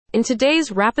In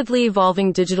today's rapidly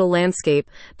evolving digital landscape,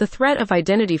 the threat of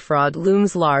identity fraud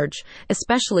looms large,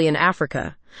 especially in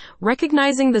Africa.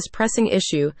 Recognizing this pressing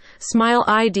issue, Smile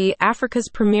ID, Africa's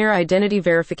premier identity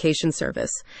verification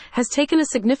service, has taken a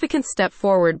significant step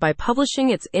forward by publishing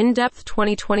its in-depth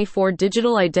 2024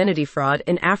 Digital Identity Fraud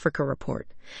in Africa report.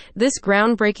 This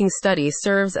groundbreaking study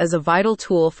serves as a vital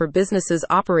tool for businesses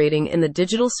operating in the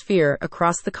digital sphere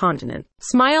across the continent.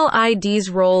 Smile ID's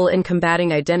role in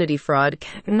combating identity fraud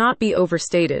cannot be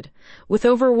overstated. With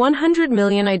over 100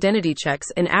 million identity checks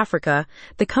in Africa,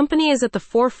 the company is at the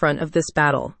forefront of this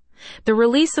battle. The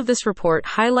release of this report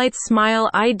highlights Smile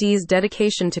ID's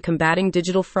dedication to combating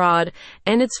digital fraud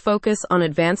and its focus on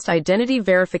advanced identity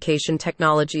verification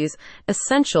technologies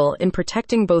essential in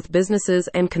protecting both businesses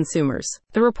and consumers.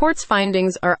 The report's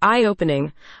findings are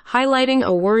eye-opening, highlighting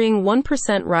a worrying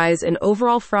 1% rise in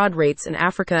overall fraud rates in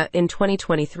Africa in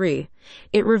 2023.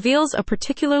 It reveals a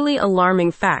particularly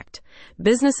alarming fact.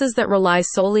 Businesses that rely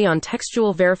solely on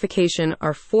textual verification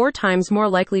are 4 times more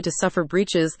likely to suffer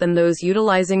breaches than those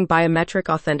utilizing biometric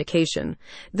authentication.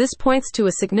 This points to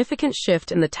a significant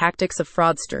shift in the tactics of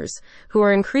fraudsters, who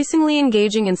are increasingly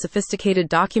engaging in sophisticated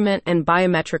document and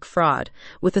biometric fraud,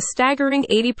 with a staggering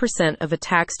 80% of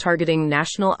attacks targeting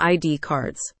national ID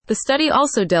cards. The study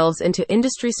also delves into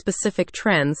industry-specific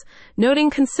trends, noting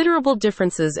considerable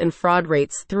differences in fraud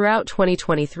rates throughout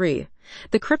 2023.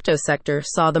 The crypto sector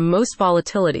saw the most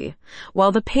volatility,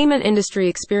 while the payment industry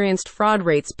experienced fraud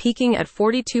rates peaking at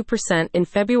 42% in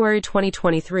February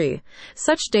 2023.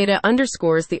 Such data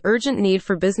underscores the urgent need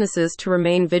for businesses to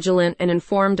remain vigilant and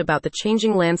informed about the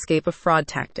changing landscape of fraud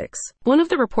tactics. One of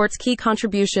the report's key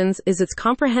contributions is its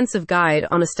comprehensive guide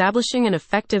on establishing an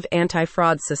effective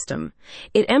anti-fraud system.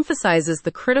 It emphasizes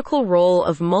the critical role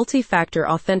of multi-factor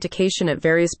authentication at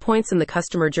various points in the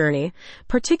customer journey,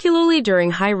 particularly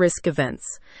during high-risk events.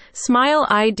 Smile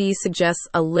ID suggests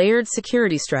a layered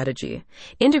security strategy,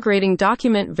 integrating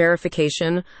document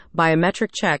verification, biometric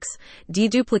checks,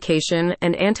 deduplication,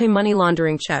 and anti-money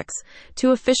laundering checks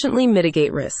to efficiently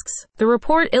mitigate risks. The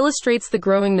report illustrates the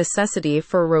growing necessity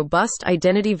for robust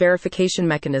identity verification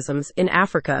mechanisms in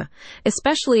Africa,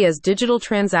 especially as digital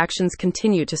transactions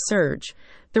continue to surge.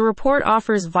 The report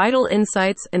offers vital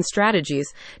insights and strategies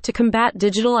to combat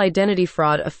digital identity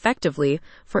fraud effectively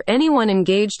for anyone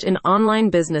engaged in online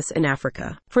business in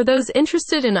Africa. For those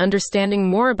interested in understanding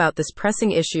more about this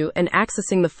pressing issue and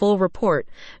accessing the full report,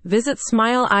 visit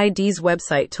Smile ID's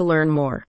website to learn more.